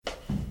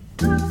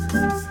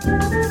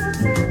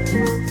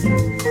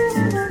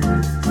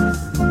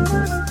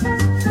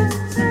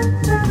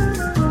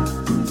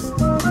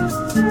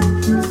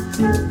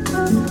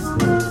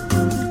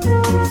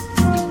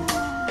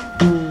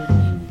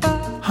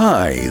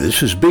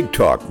this is Big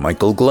Talk.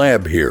 Michael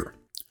Glab here.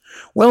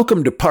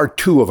 Welcome to part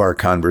 2 of our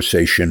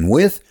conversation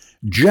with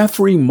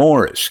Jeffrey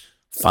Morris,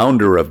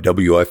 founder of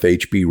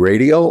WFHB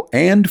Radio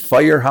and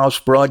Firehouse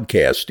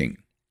Broadcasting.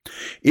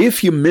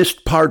 If you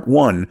missed part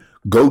 1,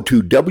 go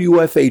to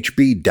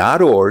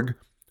WFHB.org,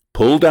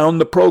 pull down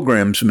the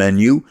programs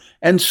menu,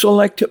 and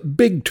select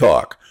Big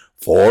Talk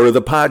for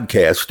the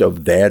podcast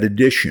of that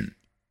edition.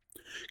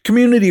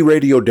 Community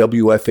Radio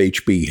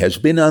WFHB has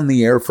been on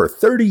the air for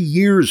 30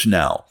 years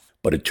now,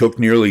 but it took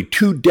nearly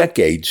 2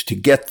 decades to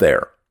get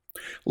there.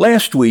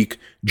 Last week,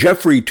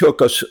 Jeffrey took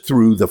us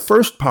through the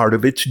first part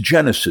of its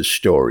genesis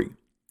story.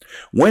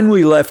 When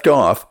we left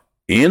off,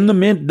 in the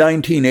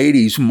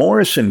mid-1980s,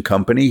 Morris &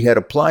 Company had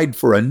applied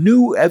for a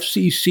new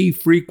FCC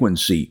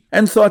frequency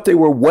and thought they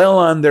were well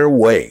on their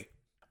way,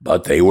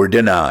 but they were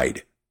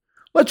denied.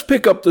 Let's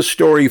pick up the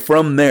story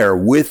from there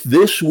with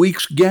this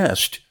week's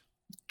guest,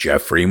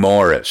 Jeffrey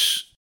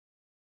Morris.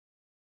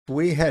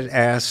 We had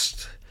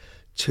asked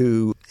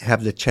to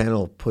have the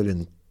channel put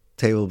in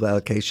table of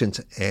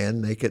allocations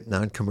and make it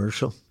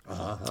non-commercial.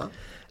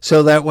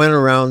 So that went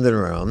around and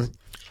around,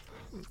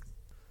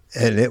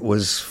 and it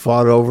was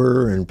fought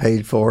over and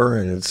paid for,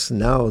 and it's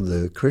now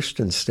the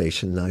Christian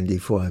station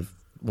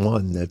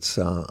 95.1 that's,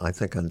 I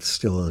think,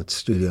 still on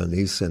studio on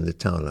the east end of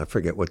town. I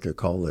forget what their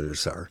call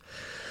letters are.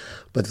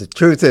 But the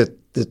truth is,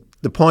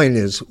 the point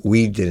is,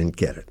 we didn't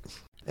get it.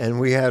 And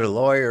we had a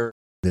lawyer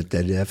that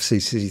did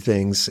FCC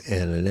things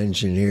and an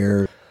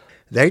engineer.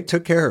 They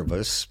took care of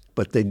us,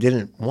 but they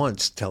didn't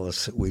once tell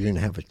us that we didn't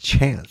have a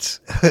chance.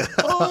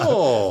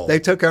 Oh! They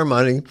took our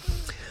money.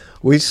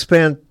 We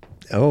spent,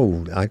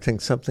 I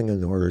think something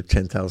in the order of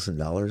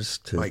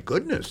 $10,000 to, my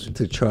goodness,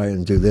 to try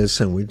and do this.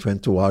 And we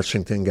went to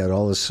Washington, got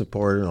all the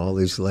support and all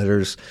these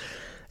letters,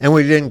 and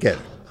we didn't get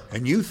it.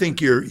 And you think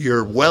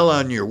you're well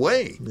on your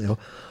way?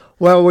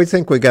 Well, we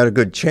think we got a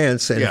good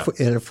chance, and Yeah.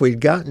 if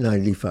we'd gotten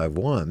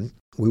 95.1,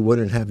 we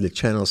wouldn't have the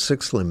Channel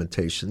 6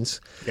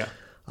 limitations. Yeah.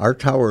 Our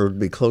tower would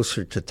be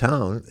closer to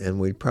town, and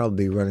we'd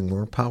probably be running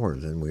more power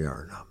than we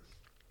are now.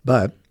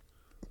 But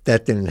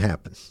that didn't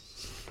happen.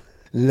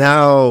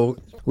 Now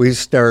we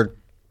start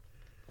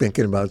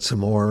thinking about some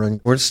more,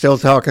 and we're still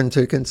talking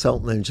to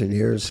consultant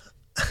engineers.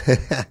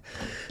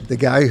 The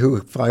guy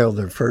who filed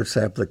the first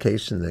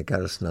application that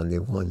got us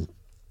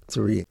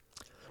 91.3,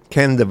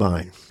 Ken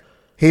Devine.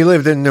 He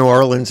lived in New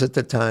Orleans at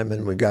the time,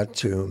 and we got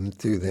to him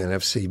through the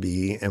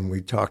NFCB, and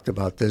we talked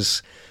about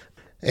this.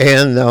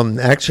 And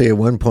actually, at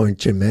one point,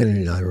 Jim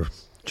Manning and I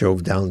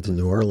drove down to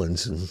New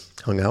Orleans and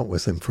hung out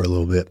with him for a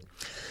little bit.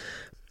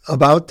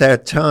 About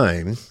that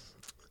time,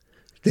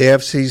 the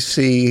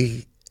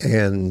FCC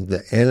and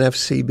the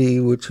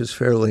NFCB, which was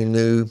fairly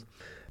new,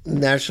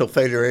 National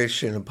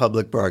Federation of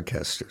Public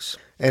Broadcasters,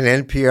 and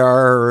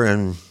NPR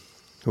and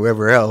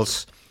whoever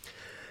else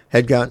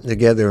had gotten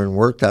together and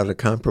worked out a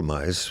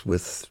compromise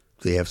with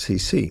the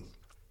FCC.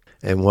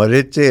 And what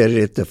it did,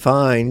 it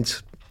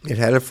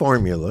had a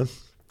formula,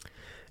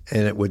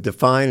 and it would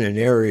define an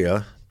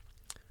area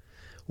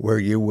where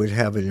you would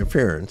have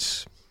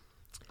interference,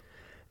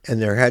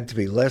 and there had to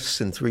be less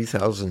than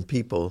 3,000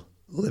 people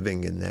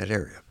living in that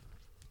area.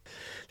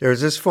 There was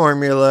this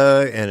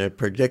formula, and it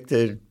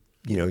predicted,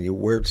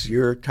 where's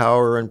your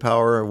tower and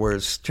power,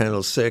 where's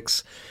Channel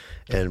 6,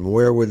 and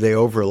where would they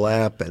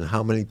overlap, and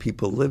how many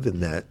people live in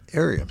that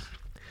area.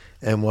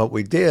 And what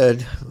we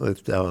did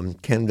with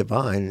Ken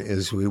Devine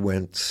is we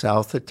went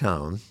south of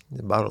town,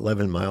 about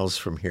 11 miles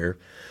from here,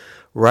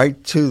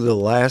 right to the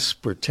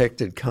last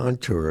protected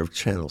contour of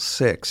Channel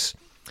 6.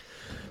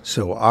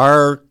 So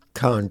our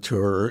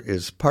contour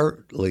is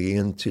partly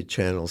into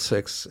Channel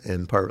 6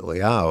 and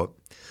partly out,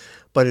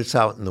 but it's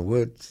out in the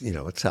woods,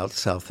 it's out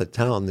south of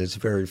town. There's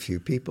very few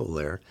people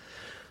there.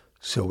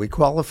 So we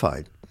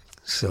qualified.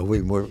 So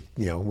we were,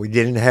 we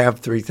didn't have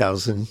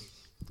 3,000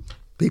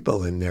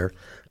 people in there.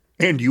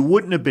 And you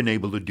wouldn't have been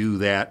able to do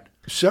that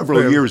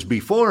several years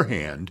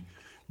beforehand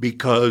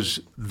because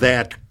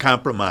that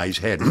compromise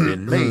hadn't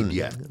been made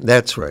yet.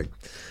 That's right.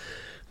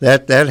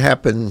 That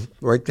happened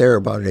right there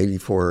about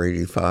 84 or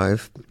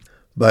 85,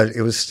 but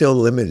it was still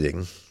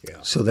limiting.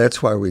 Yeah. So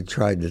that's why we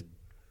tried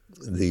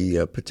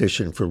the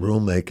petition for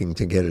rulemaking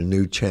to get a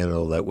new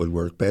channel that would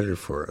work better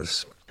for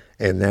us.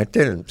 And that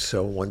didn't.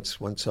 So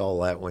once all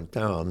that went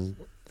down,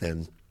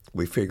 then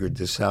we figured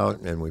this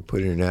out and we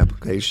put in an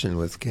application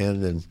with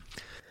Ken. And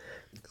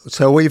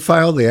so we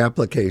filed the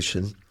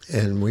application,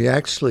 and we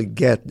actually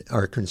get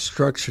our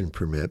construction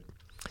permit.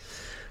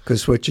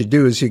 Because what you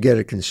do is you get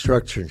a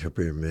construction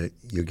permit,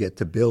 you get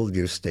to build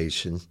your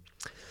station,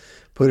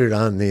 put it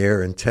on the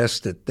air and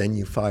test it, then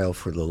you file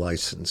for the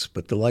license.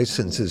 But the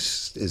license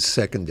is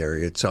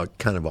secondary. It's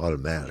kind of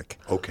automatic.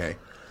 Okay.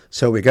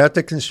 So we got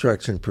the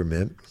construction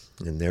permit.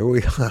 And there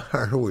we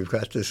are. We've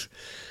got this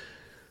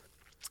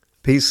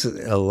piece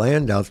of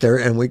land out there,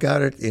 and we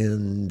got it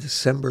in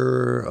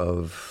December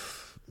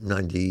of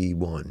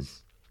 91.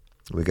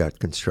 We got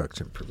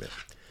construction permit.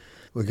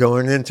 We're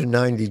going into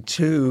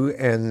 92,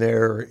 and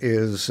there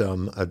is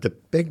a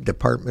big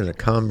Department of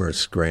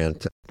Commerce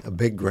grant, a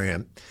big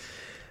grant,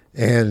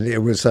 And it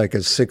was like a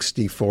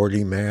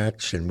 60-40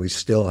 match, and we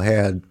still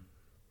had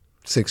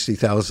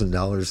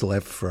 $60,000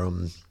 left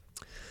from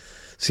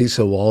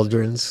Cecil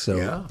Waldron's.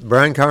 So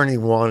Brian Carney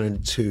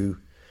wanted to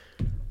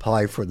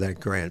apply for that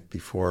grant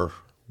before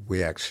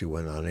we actually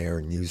went on air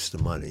and used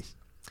the money.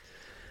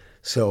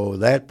 So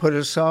that put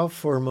us off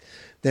for a month.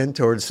 Then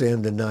towards the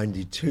end of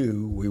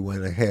 92, we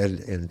went ahead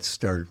and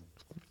started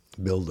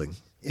building.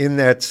 In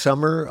that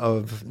summer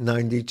of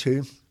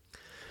 92,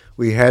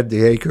 we had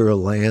the acre of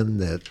land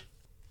that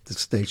the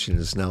station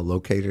is now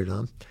located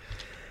on.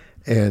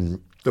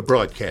 And the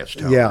broadcast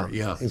tower.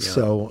 Yeah.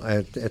 So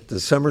at the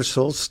summer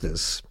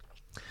solstice,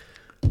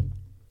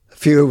 a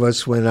few of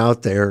us went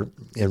out there,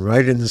 and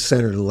right in the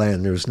center of the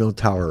land, there was no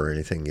tower or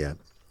anything yet.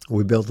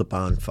 We built a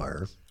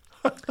bonfire.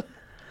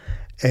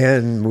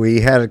 And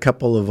we had a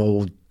couple of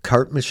old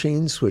cart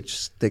machines,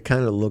 which they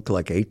kind of look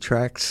like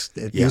 8-tracks.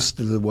 It used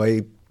to the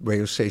way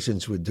radio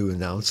stations would do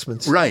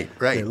announcements. Right.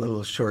 They're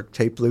little short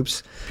tape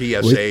loops.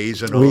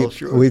 PSAs and all.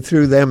 Sure. We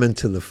threw them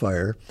into the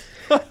fire.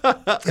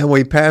 And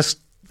we passed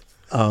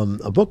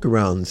a book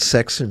around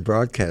Sex and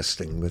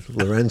Broadcasting with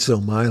Lorenzo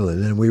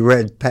Milan, and we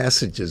read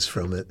passages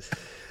from it.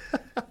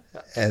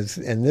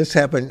 And this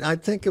happened, I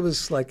think it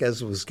was like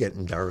as it was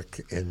getting dark,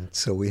 and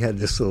so we had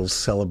this little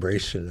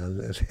celebration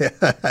on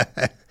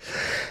it.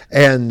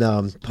 And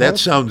that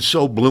sounds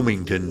so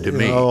Bloomington to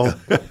me.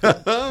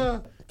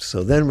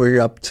 So then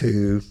we're up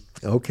to,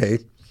 okay,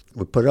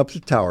 we put up the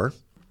tower.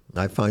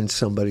 I find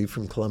somebody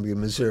from Columbia,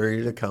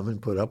 Missouri to come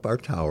and put up our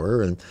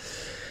tower, and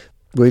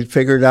we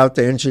figured out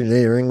the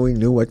engineering. We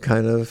knew what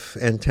kind of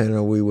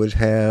antenna we would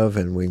have,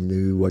 and we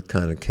knew what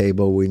kind of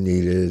cable we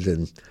needed,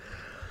 and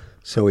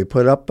so we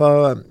put up,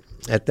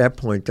 at that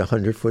point, the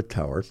 100-foot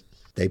tower.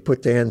 They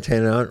put the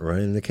antenna out,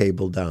 running the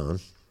cable down,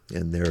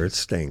 and there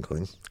it's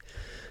dangling.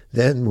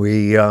 Then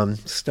we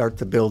start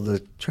to build the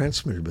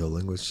transmitter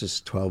building, which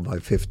is 12 by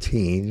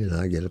 15, and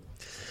I get a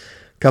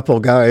couple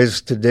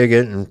guys to dig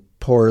it and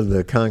pour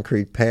the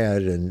concrete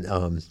pad. And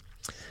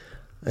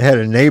I had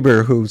a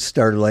neighbor who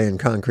started laying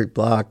concrete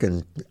block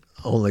and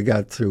only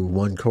got through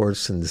one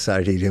course and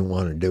decided he didn't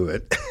want to do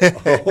it.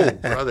 Oh,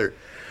 brother.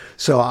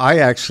 So I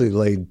actually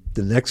laid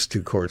the next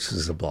 2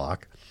 courses of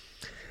block.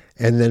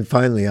 And then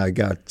finally I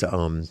got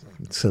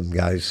some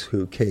guys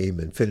who came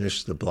and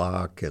finished the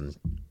block and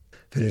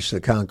finished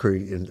the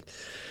concrete. And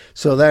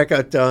so that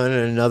got done,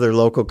 and another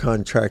local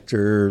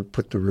contractor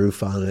put the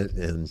roof on it,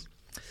 and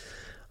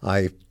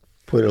I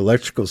put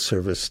electrical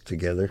service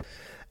together.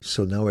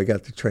 So now we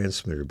got the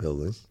transmitter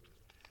building.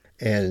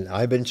 And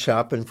I've been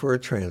shopping for a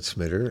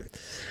transmitter.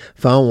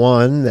 Found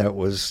one that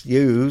was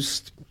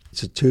used.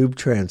 It's a tube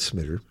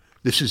transmitter.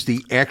 This is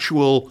the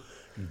actual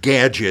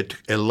gadget,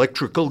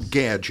 electrical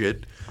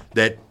gadget,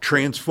 that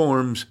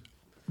transforms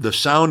the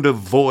sound of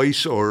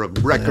voice or a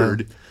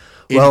record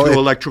into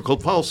electrical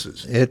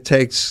pulses. It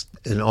takes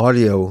an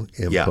audio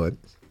input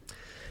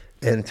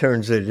and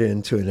turns it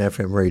into an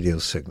FM radio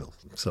signal.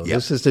 So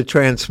this is the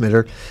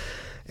transmitter.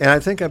 And I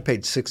think I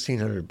paid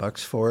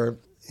 $1,600 for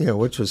it,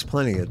 which was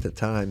plenty at the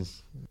time.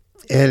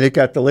 And it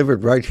got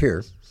delivered right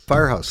here,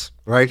 firehouse,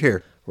 right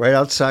here, right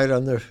outside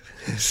on the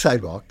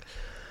sidewalk.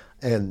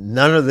 And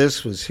none of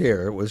this was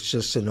here. It was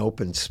just an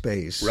open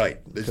space.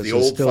 Right. It's the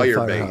old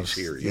fire base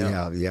here.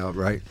 Yeah,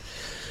 right.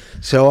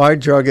 So I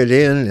drug it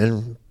in,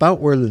 and about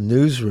where the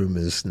newsroom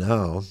is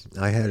now,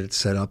 I had it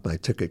set up. I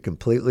took it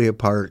completely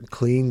apart,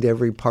 cleaned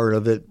every part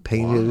of it,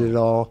 painted it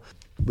all,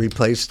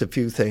 replaced a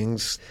few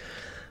things,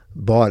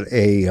 bought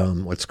a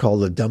what's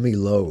called a dummy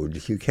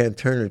load. You can't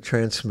turn a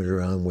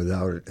transmitter on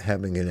without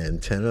having an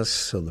antenna,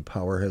 so the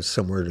power has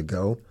somewhere to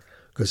go,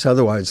 because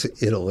otherwise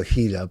it'll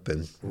heat up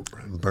and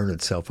burn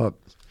itself up.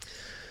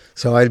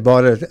 So I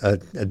bought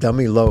a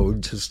dummy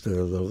load, just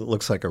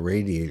looks like a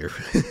radiator,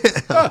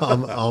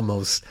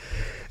 almost.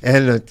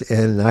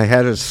 And I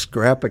had a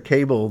scrap of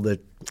cable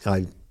that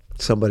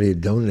somebody had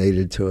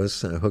donated to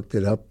us, and I hooked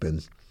it up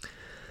and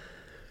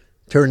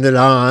turned it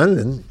on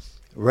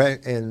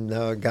and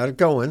got it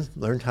going,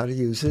 learned how to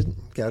use it,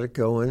 got it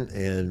going,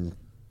 and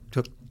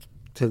took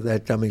to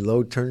that dummy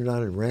load, turned it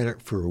on, and ran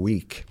it for a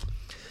week.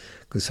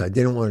 Because I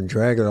didn't want to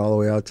drag it all the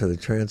way out to the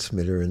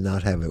transmitter and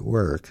not have it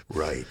work.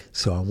 Right.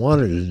 So I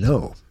wanted to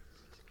know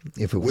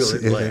if it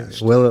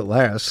will it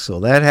last. So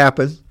that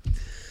happened.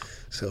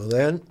 So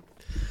then,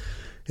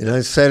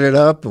 I set it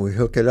up, and we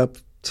hook it up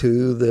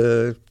to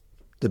the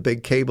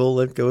big cable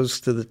that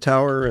goes to the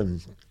tower.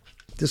 And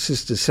this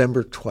is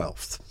December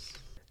 12th.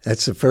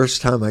 That's the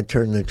first time I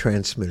turned the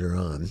transmitter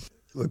on.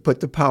 We put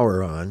the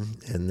power on,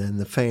 and then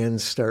the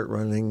fans start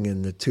running,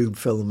 and the tube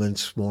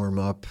filaments warm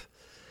up.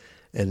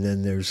 And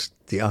then there's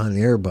the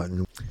on-air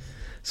button.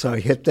 So I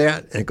hit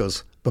that, and it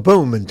goes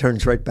ba-boom, and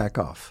turns right back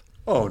off.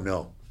 Oh,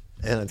 no.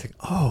 And I think,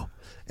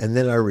 And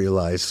then I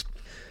realized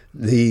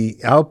the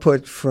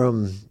output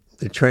from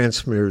the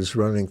transmitter is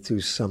running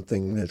through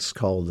something that's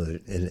called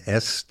an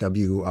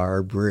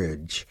SWR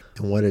bridge.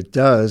 And what it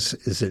does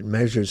is it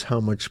measures how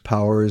much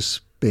power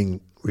is being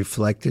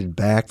reflected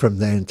back from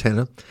the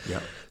antenna.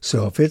 Yeah.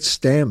 So if it's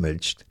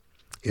damaged,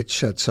 it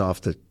shuts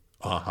off the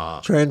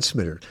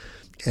transmitter.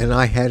 and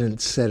I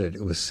hadn't set it.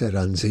 It was set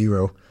on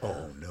 0.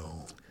 Oh,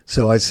 no.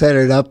 So I set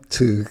it up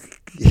to,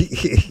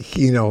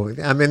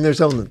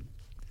 there's only,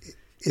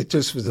 it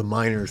just was a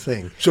minor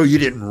thing. So you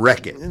didn't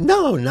wreck it?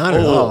 No, not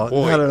at all.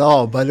 Boy. Not at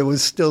all. But it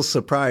was still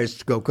surprised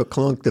to go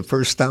clunk the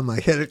first time I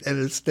hit it, and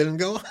it didn't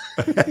go.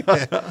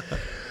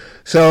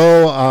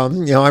 So,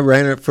 I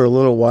ran it for a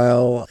little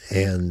while,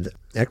 and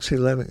actually,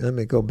 let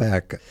me go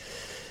back.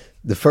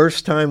 The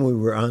first time we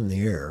were on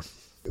the air,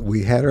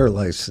 we had our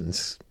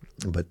license,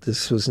 but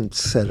this wasn't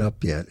set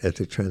up yet at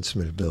the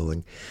transmitter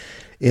building.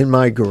 In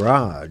my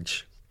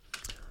garage,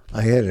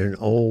 I had an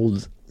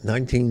old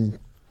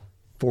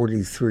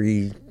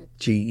 1943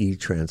 GE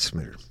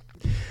transmitter.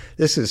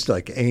 This is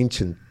like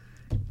ancient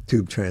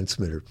tube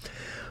transmitter,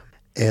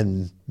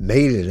 and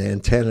made an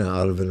antenna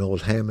out of an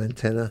old ham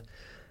antenna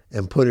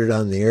and put it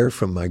on the air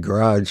from my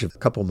garage a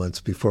couple months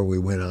before we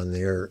went on the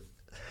air.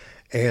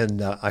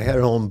 And I had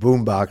an old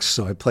boombox,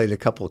 so I played a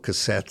couple of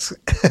cassettes.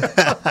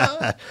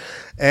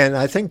 And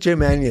I think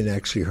Jim Anion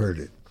actually heard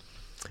it.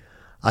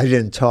 I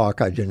didn't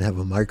talk. I didn't have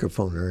a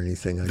microphone or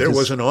anything. There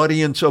was an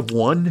audience of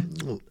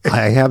one?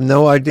 I have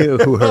no idea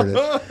who heard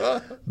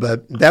it.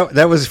 But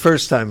that was the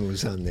first time it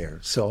was on there.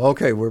 So,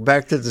 okay, we're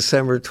back to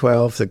December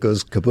 12th. It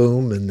goes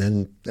kaboom, and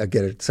then I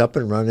get it's up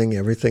and running.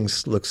 Everything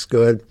looks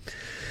good.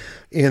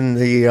 In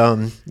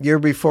the year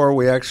before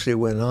we actually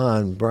went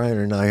on, Brian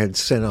and I had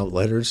sent out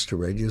letters to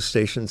radio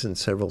stations in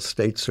several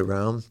states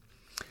around,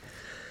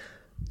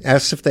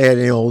 asked if they had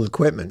any old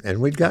equipment,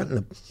 and we'd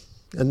gotten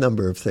a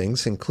number of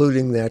things,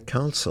 including that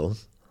console.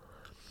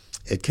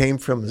 It came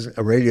from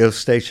a radio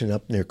station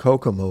up near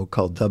Kokomo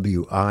called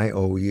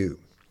WIOU.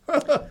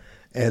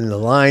 And the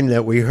line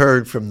that we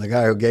heard from the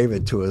guy who gave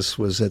it to us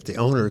was that the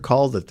owner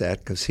called it that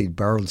because he'd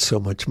borrowed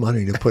so much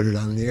money to put it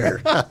on the air.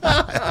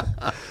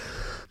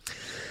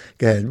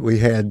 And we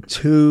had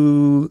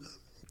 2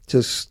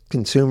 just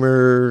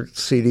consumer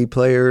CD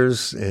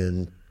players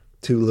and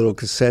 2 little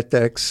cassette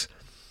decks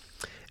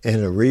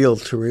and a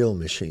reel-to-reel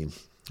machine,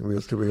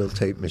 reel-to-reel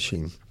tape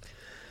machine.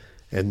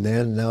 And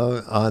then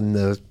on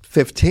the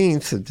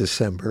 15th of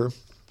December,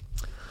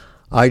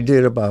 I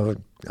did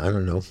about,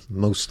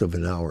 most of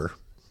an hour.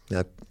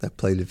 I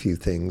played a few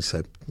things.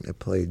 I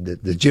played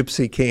the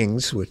Gypsy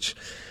Kings, which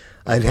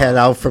I'd had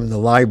out from the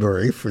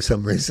library for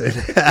some reason.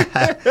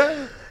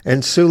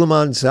 And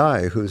Suleiman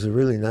Zai, who's a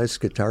really nice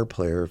guitar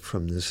player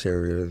from this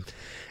area.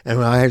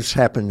 And I just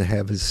happened to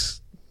have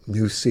his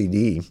new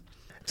CD.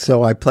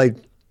 So I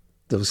played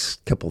those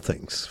couple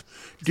things.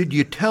 Did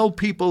you tell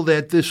people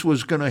that this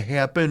was going to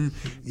happen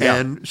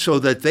and so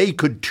that they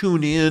could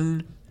tune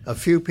in? A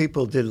few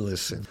people did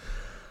listen.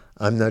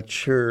 I'm not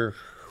sure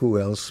who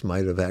else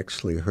might have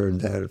actually heard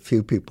that. A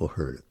few people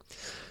heard it.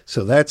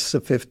 So that's the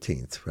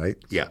 15th, right?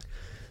 Yeah.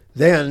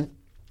 Then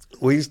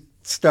we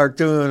start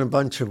doing a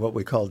bunch of what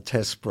we call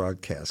test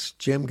broadcasts.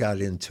 Jim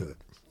got into it.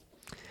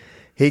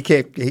 He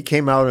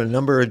came out a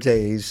number of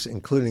days,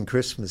 including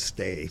Christmas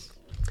Day,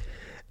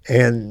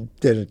 and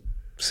did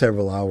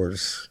several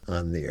hours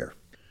on the air.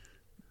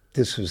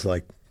 This was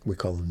like, we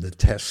call them the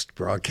test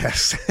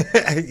broadcast.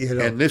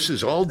 And this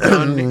is all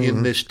done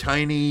in this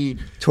tiny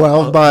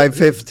 12 by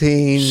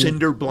 15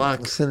 cinder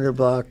block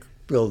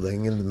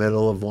building in the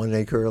middle of 1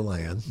 acre of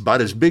land.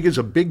 About as big as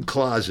a big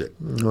closet.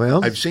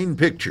 Well, I've seen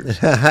pictures.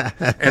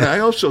 And I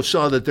also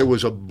saw that there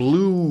was a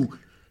blue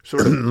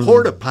sort of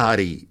porta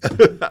potty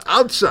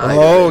outside.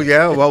 Oh,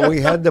 yeah. Well,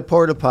 we had the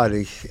porta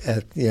potty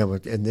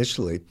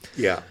initially.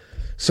 Yeah.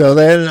 So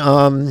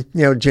then,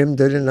 Jim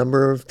did a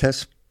number of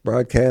test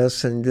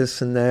broadcasts and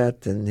this and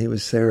that, and he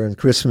was there on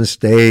Christmas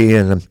Day,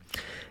 and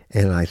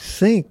I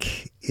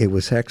think it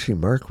was actually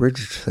Mark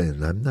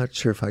Richardson. I'm not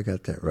sure if I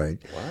got that right.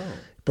 Wow.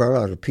 Brought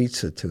out a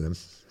pizza to him.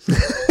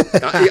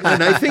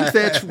 And I think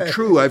that's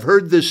true. I've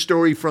heard this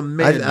story from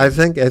many. I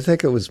think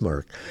it was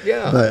Mark.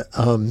 Yeah. But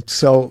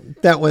so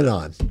that went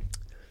on.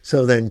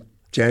 So then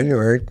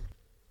January,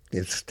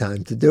 it's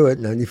time to do it.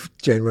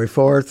 January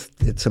 4th,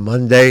 it's a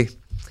Monday,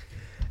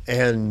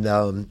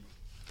 and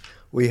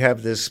we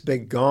have this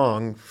big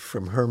gong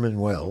from Herman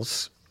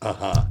Wells.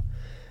 Uh-huh.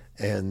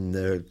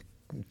 And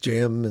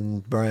Jim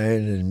and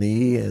Brian and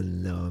me,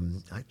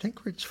 and I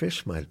think Rich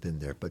Fish might have been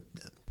there, but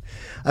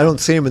I don't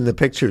see him in the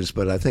pictures,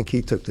 but I think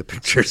he took the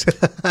pictures.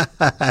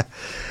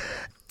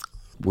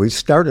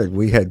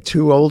 We had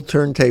 2 old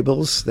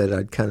turntables that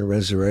I'd kind of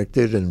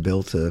resurrected and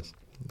built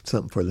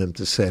something for them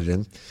to set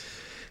in.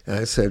 And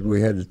I said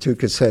we had the 2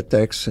 cassette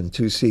decks and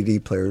 2 CD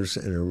players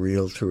and a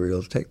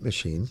reel-to-reel tape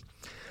machine.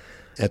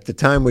 At the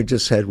time, we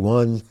just had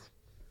one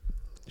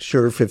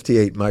Shure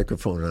 58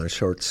 microphone on a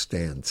short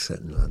stand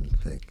sitting on the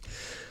thing.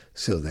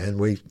 So then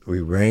we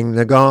rang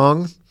the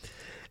gong,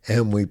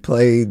 and we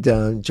played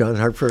John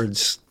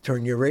Hartford's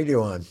 "Turn Your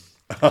Radio On,"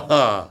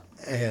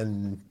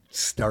 and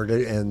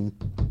started and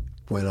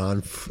went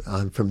on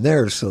from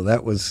there. So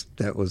that was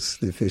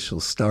the official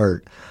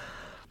start.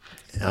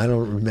 I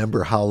don't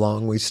remember how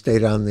long we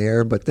stayed on the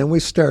air, but then we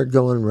started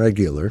going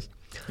regular.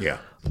 Yeah.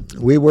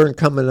 We weren't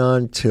coming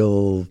on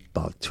till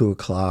about 2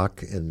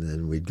 o'clock, and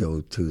then we'd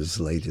go to as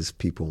late as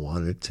people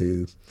wanted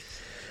to.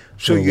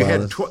 So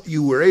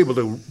you were able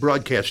to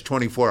broadcast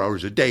 24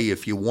 hours a day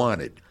if you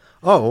wanted.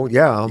 Oh,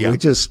 yeah. We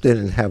just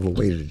didn't have a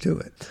way to do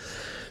it.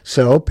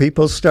 So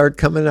people start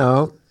coming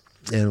out,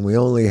 and we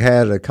only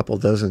had a couple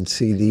dozen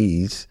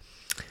CDs.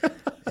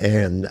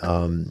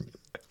 And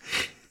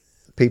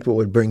people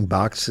would bring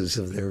boxes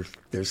of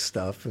their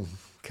stuff and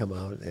come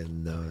out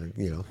and,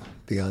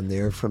 be on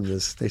there from the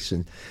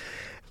station.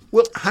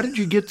 Well, how did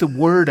you get the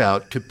word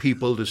out to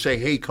people to say,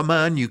 hey, come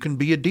on, you can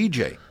be a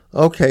DJ?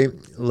 Okay,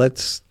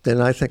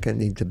 then I think I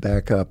need to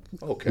back up.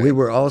 Okay. We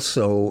were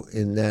also,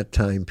 in that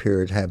time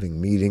period, having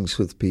meetings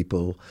with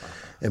people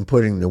and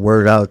putting the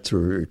word out to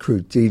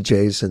recruit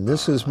DJs. And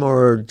this is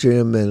more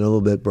Jim and a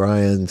little bit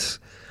Brian's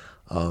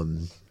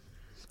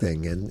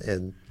thing.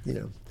 And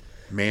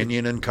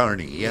Mannion and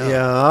Carney, yeah.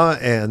 Yeah,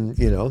 and,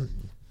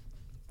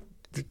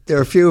 there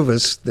are a few of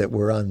us that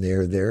were on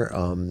there.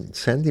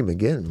 Sandy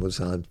McGinn was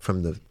on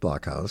from the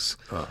Blockhouse.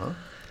 Uh-huh.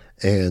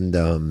 And,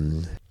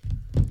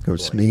 of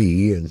course,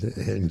 me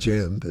and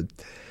Jim.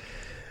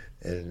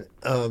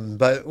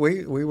 But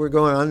we were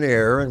going on the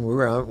air, and we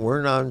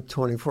weren't on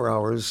 24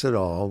 hours at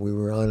all. We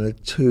were on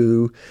at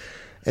 2.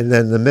 And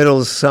then the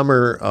middle of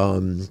summer,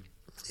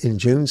 in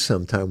June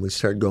sometime, we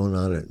started going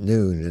on at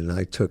noon, and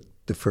I took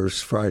the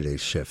first Friday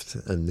shift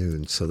at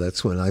noon. So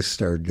that's when I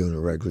started doing a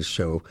regular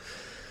show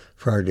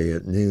Friday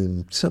at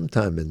noon,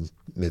 sometime in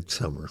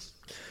midsummer.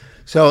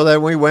 So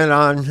then we went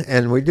on,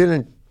 and we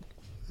didn't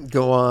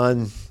go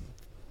on.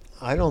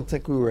 I don't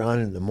think we were on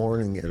in the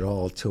morning at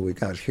all till we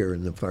got here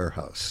in the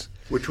firehouse.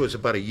 Which was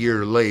about a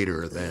year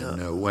later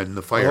than when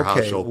the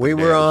firehouse opened. We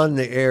were on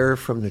the air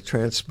from the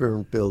transfer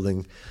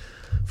building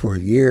for a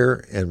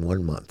year and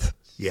 1 month.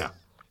 Yeah.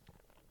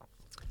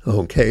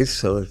 Okay,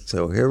 so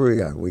here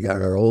we are. We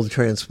got our old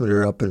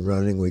transmitter up and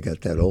running. We got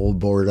that old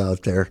board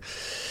out there.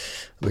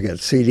 We got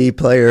CD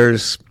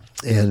players,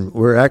 and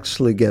we're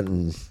actually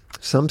getting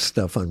some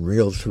stuff on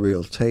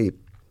reel-to-reel tape.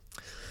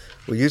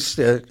 We used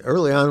to,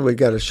 early on, we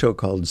got a show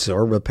called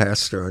Zorba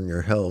Pastor on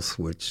Your Health,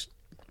 which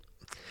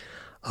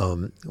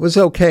was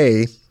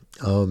okay,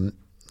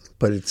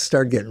 but it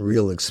started getting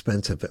real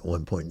expensive at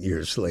one point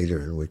years later,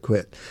 and we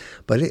quit.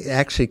 But it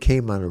actually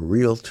came on a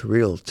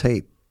reel-to-reel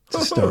tape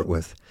to start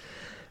with.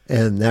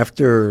 And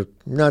after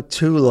not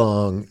too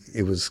long,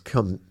 it was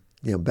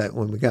back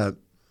when we got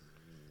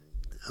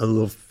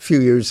a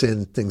few years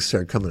in, things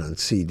started coming on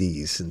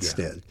CDs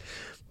instead. Yeah.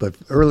 But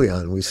early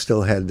on, we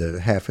still had the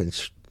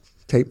half-inch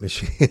tape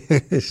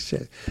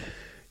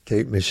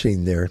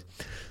machine there.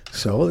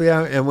 So,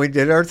 yeah, and we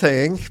did our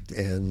thing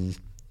and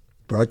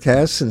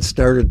broadcast and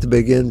started to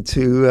begin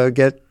to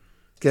get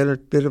a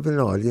bit of an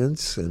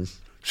audience. And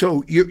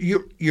so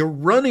you're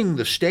running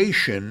the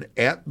station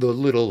at the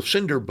little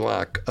cinder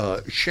block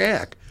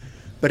shack,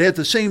 but at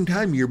the same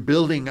time you're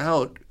building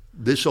out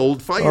this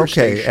old fire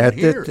station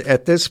here.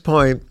 At this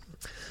point,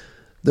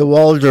 the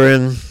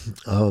Waldron,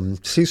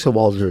 Cecil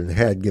Waldron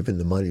had given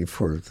the money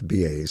for the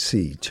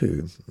BAC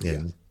too,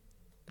 and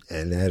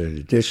added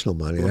additional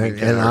money.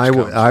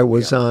 I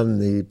was on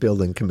the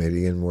building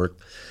committee and worked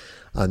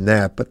on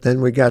that. But then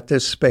we got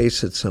this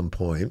space at some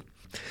point.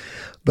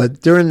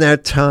 But during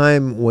that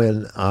time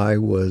when I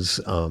was,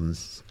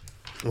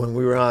 when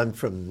we were on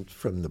from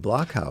the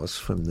Blockhouse,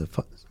 from the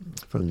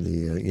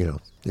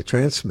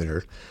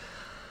transmitter,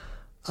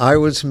 I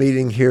was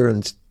meeting here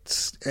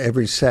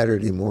every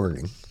Saturday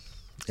morning,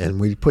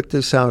 and we put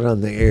this out on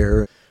the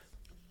air.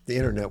 The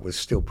internet was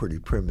still pretty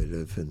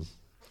primitive, and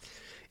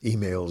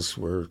emails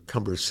were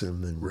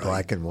cumbersome and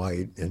black and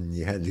white, and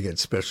you had to get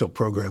special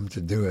program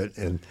to do it.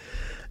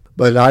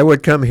 But I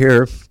would come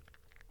here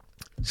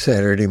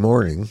Saturday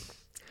morning,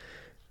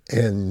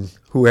 and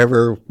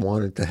whoever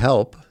wanted to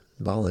help,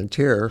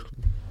 volunteer,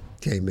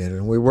 came in,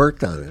 and we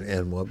worked on it.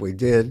 And what we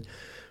did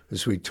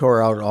was we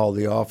tore out all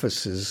the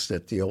offices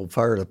that the old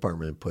fire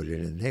department put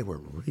in, and they were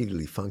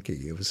really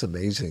funky. It was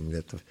amazing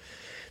that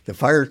the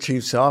fire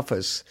chief's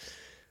office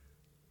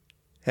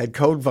had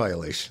code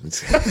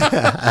violations.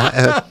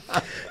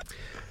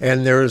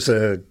 And there was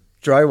a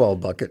drywall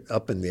bucket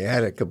up in the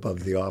attic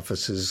above the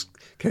offices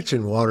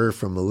catching water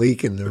from a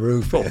leak in the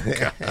roof.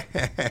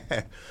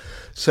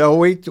 So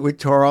we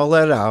tore all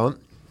that out,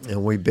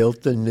 and we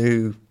built the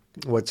new,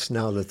 what's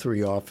now the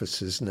 3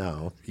 offices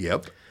now.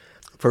 Yep.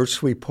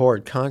 First, we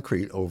poured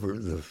concrete over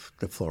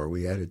the floor.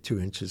 We added 2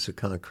 inches of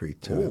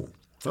concrete to it.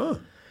 Huh.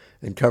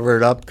 And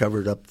covered up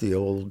the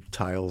old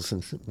tiles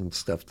and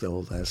stuff, the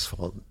old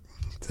asphalt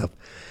stuff,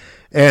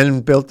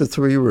 and built the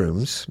 3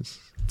 rooms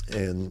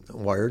and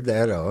wired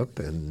that up.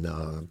 And,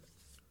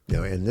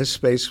 and this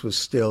space was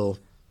still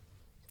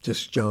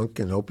just junk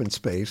and open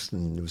space,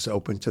 and it was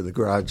open to the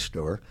garage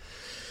door.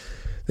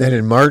 Then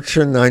in March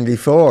of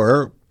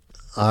 '94,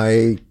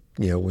 we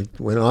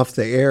went off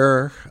the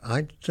air.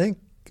 I think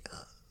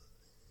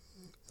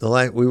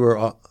we were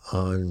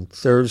on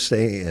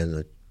Thursday,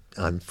 and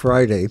on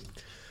Friday,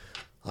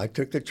 I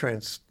took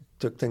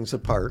things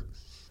apart,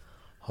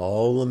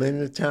 hauled them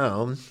into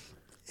town.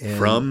 And,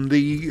 from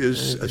the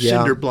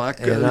cinder block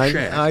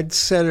shack. I'd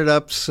set it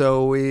up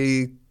so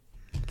we,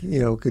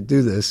 could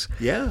do this.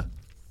 Yeah.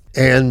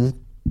 And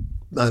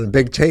on a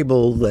big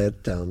table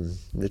that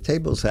the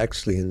table's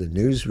actually in the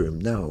newsroom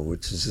now,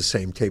 which is the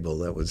same table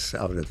that was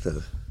out at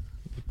the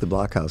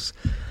blockhouse,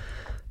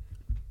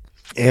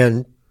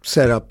 and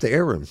set up the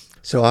air room.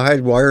 So I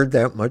had wired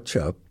that much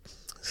up,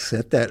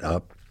 set that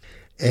up,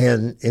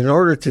 and in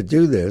order to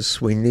do this,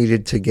 we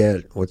needed to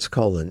get what's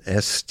called an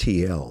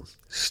STL,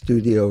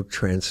 Studio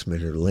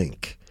Transmitter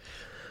Link,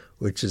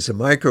 which is a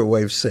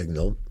microwave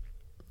signal.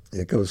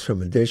 It goes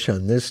from a dish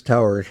on this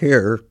tower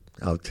here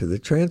out to the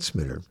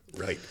transmitter.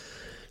 Right.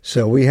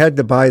 So we had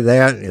to buy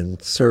that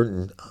and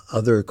certain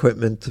other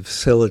equipment to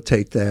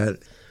facilitate that.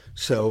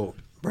 So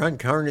Brian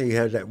Carney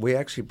we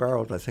actually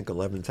borrowed, I think,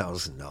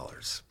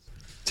 $11,000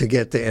 to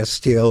get the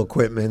STL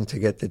equipment, to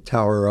get the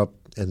tower up.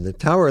 And the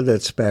tower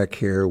that's back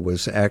here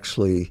was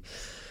actually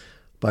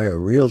by a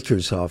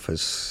realtor's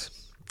office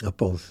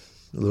up a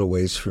little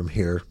ways from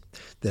here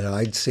that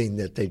I'd seen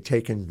that they'd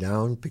taken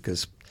down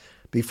because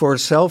before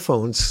cell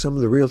phones, some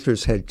of the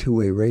realtors had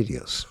two-way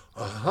radios.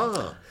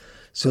 Uh-huh.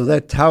 So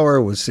that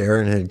tower was there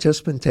and had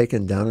just been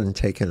taken down and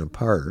taken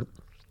apart.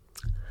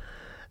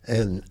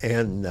 And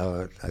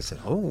I said,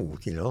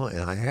 and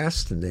I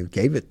asked, and they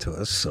gave it to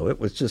us. So it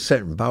was just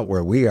sitting about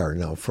where we are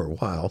now for a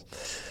while.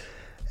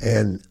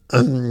 And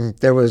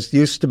there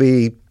used to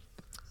be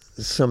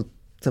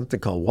something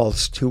called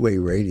Walt's Two-Way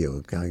Radio,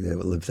 a guy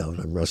that lived out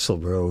on Russell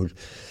Road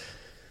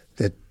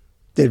that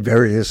did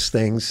various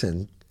things,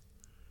 and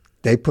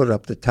they put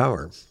up the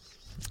tower.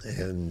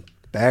 And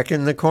back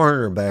in the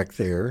corner back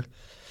there,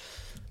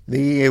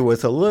 me,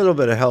 with a little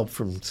bit of help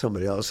from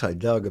somebody else, I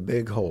dug a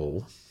big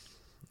hole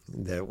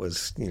that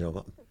was,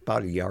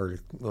 about a yard,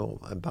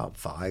 about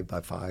 5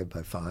 by 5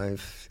 by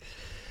 5,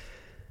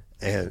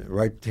 and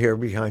right here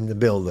behind the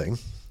building.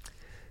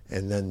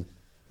 And then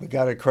we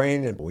got a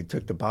crane and we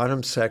took the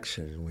bottom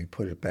section and we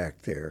put it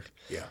back there.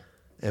 Yeah.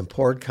 And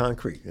poured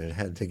concrete, and it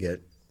had to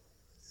get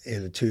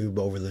in a tube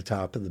over the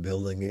top of the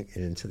building and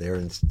into there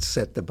and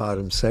set the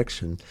bottom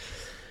section.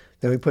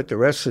 Then we put the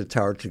rest of the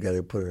tower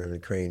together, put it on a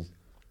crane,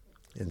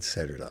 and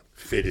set it up.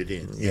 Fit it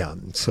in. Yeah.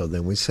 So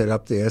then we set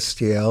up the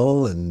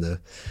STL, and there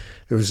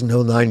was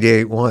no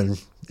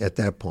 98.1 at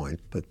that point.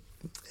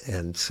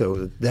 And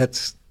so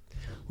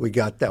we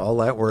got all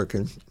that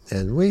working,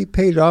 and we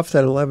paid off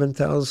that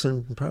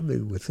 $11,000 probably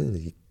within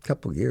a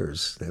couple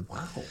years.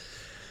 Wow.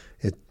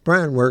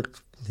 Brian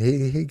worked.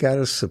 He got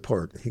us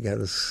support. He got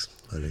us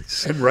money.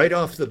 And right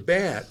off the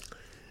bat,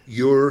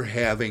 you're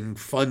having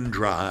fund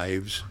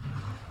drives.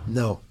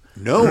 No.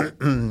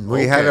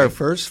 We had our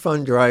first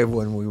fund drive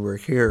when we were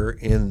here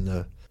in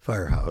the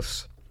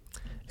firehouse,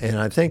 and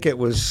I think it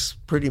was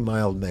pretty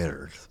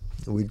mild-mannered.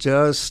 We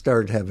just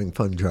started having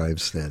fund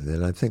drives then,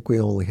 and I think we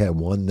only had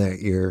one that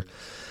year.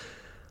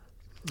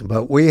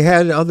 But we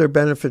had other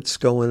benefits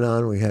going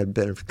on. We had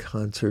benefit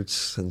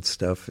concerts and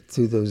stuff.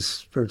 Through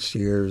those first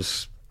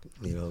years,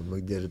 we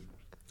did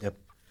a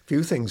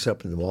few things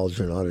up in the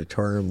Waldron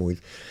Auditorium.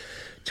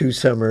 2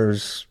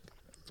 summers,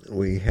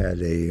 we had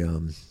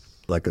a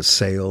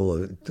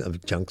sale, a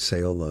junk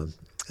sale,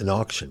 an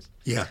auction.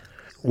 Yeah.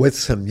 With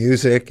some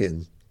music,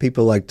 and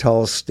people like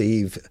Tall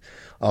Steve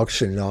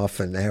auctioned off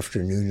an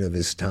afternoon of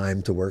his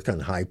time to work on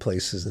high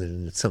places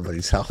in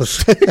somebody's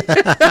house.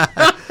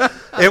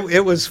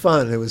 It was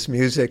fun. It was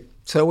music.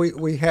 So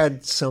we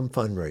had some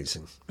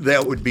fundraising.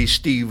 That would be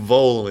Steve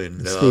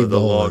Volin, the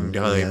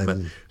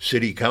longtime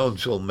city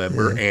council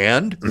member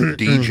and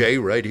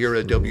DJ right here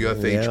at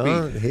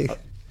WFHB. Yeah,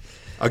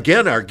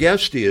 Again, our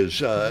guest is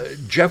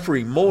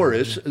Jeffrey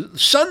Morris,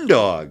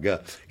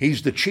 Sundog.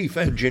 He's the chief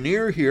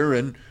engineer here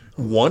and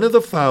one of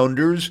the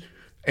founders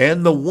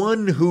and the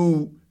one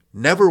who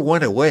never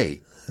went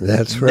away.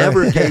 That's right.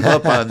 Never gave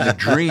up on the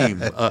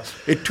dream.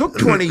 It took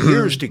 20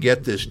 years to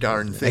get this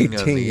darn thing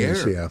on the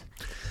air. Yeah.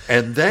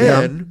 And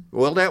then,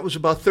 that was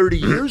about 30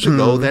 years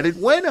ago that it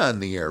went on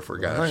the air, for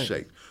God's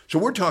sake. So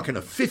we're talking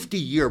a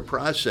 50-year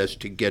process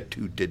to get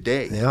to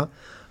today. Yeah.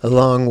 A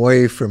long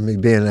way from me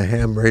being a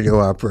ham radio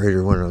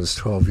operator when I was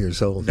 12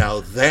 years old.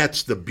 Now,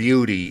 that's the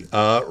beauty.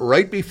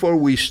 Right before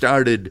we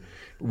started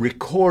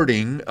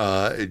recording,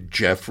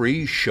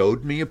 Jeffrey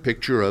showed me a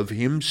picture of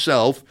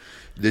himself,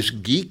 this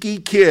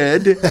geeky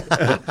kid,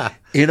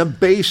 in a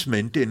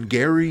basement in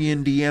Gary,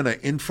 Indiana,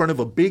 in front of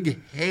a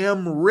big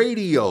ham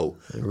radio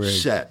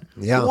set.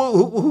 Yeah.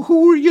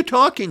 Who were you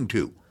talking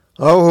to?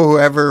 Oh,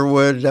 whoever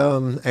would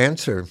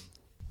answer.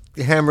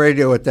 Ham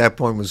radio at that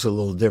point was a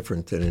little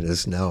different than it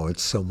is now.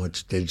 It's so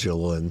much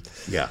digital, and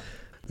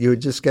you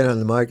would just get on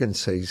the mic and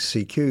say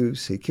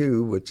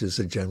CQ, which is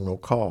a general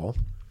call,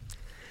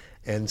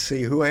 and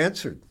see who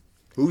answered.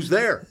 Who's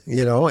there?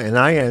 And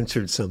I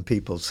answered some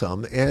people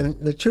some. And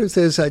the truth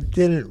is I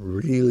didn't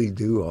really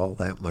do all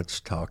that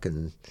much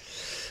talking.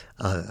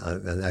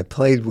 And I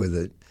played with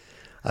it.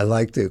 I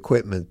liked the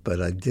equipment,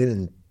 but I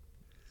didn't.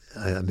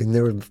 I mean,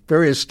 there were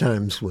various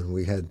times when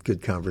we had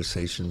good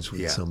conversations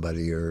with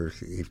somebody or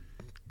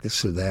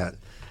this or that.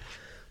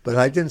 But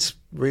I didn't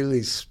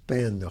really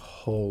spend a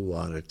whole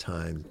lot of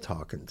time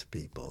talking to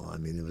people. I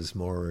mean, it was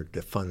more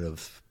the fun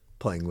of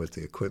playing with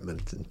the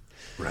equipment and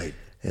Right.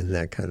 and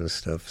that kind of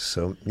stuff.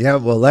 So, yeah,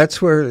 well,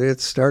 that's where it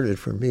started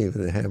for me,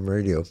 the ham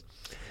radio.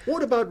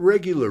 What about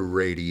regular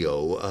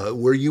radio?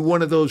 Were you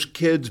one of those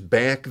kids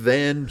back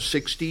then,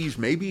 60s,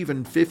 maybe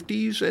even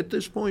 50s at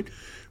this point,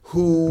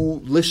 who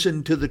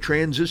listened to the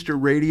transistor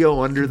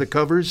radio under the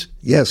covers?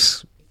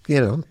 Yes.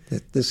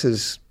 This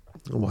is,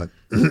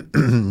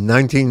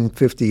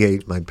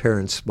 1958, my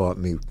parents bought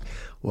me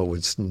what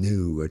was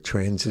new, a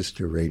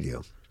transistor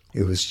radio.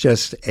 It was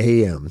just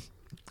AM,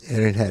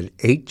 and it had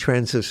 8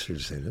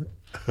 transistors in it,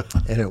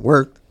 and it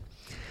worked.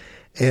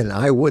 And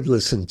I would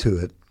listen to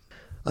it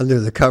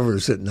under the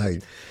covers at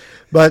night.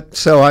 But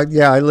so I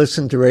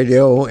listened to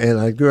radio,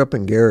 and I grew up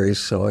in Gary,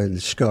 so I had the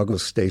Chicago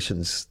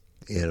stations,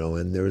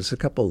 and there was a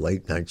couple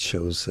late night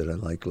shows that I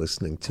like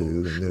listening to,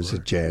 and there's a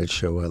jazz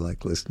show I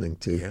like listening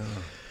to. Yeah.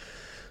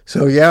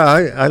 So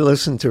I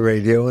listened to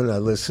radio, and I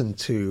listened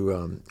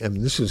to,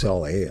 this was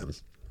all AM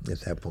at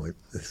that point.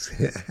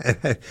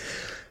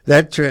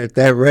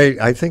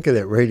 I think of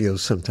that radio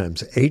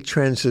sometimes, 8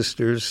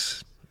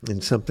 transistors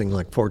and something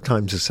like 4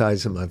 times the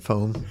size of my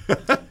phone.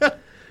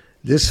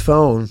 This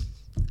phone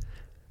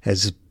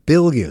has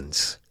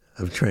billions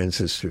of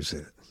transistors in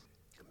it.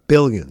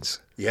 Billions.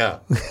 Yeah.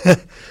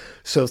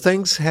 So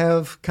things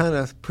have kind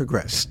of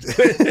progressed.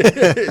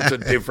 It's a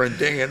different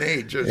day and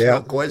age. There's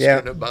no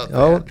question about that.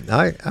 Oh,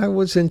 I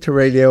was into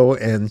radio,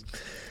 and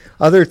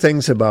other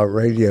things about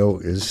radio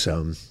is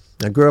I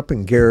grew up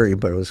in Gary,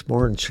 but I was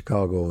born in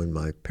Chicago, and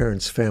my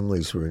parents'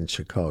 families were in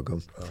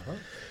Chicago. Uh-huh.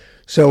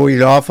 So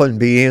we'd often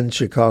be in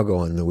Chicago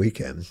on the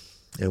weekend.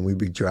 And we'd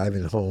be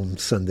driving home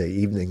Sunday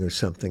evening or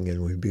something,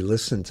 and we'd be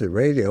listening to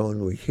radio,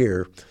 and we'd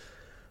hear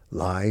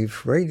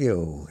live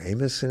radio,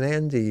 Amos and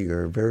Andy,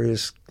 or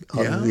various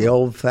of the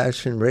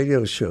old-fashioned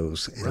radio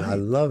shows. And I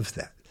loved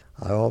that.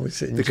 I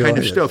always enjoyed it. The kind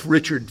of stuff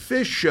Richard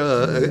Fish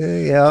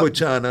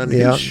puts on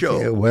his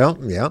show.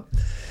 Yeah.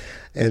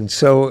 And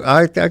so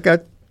I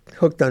got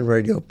hooked on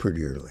radio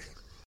pretty early.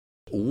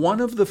 One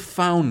of the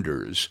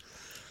founders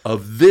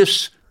of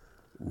this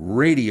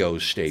radio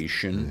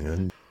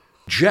station,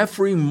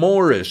 Jeffrey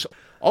Morris,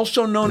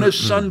 also known as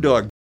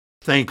Sundog.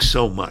 Thanks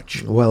so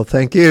much. Well,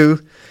 thank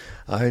you.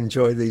 I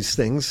enjoy these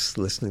things,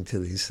 listening to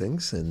these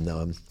things, and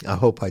I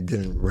hope I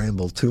didn't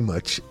ramble too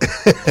much.